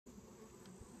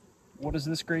What does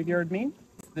this graveyard mean?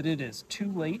 That it is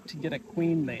too late to get a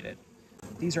queen mated.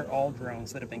 These are all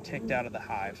drones that have been kicked out of the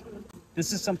hive.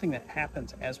 This is something that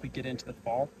happens as we get into the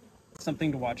fall,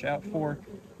 something to watch out for.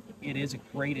 It is a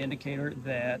great indicator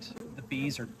that the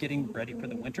bees are getting ready for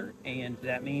the winter, and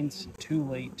that means too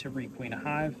late to requeen a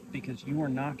hive because you are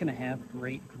not going to have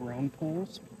great drone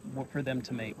pools for them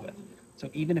to mate with. So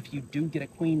even if you do get a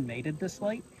queen mated this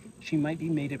late, she might be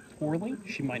mated poorly,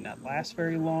 she might not last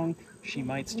very long, she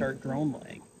might start drone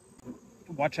laying.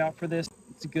 Watch out for this.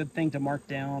 It's a good thing to mark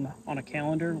down on a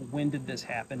calendar. When did this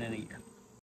happen in a year?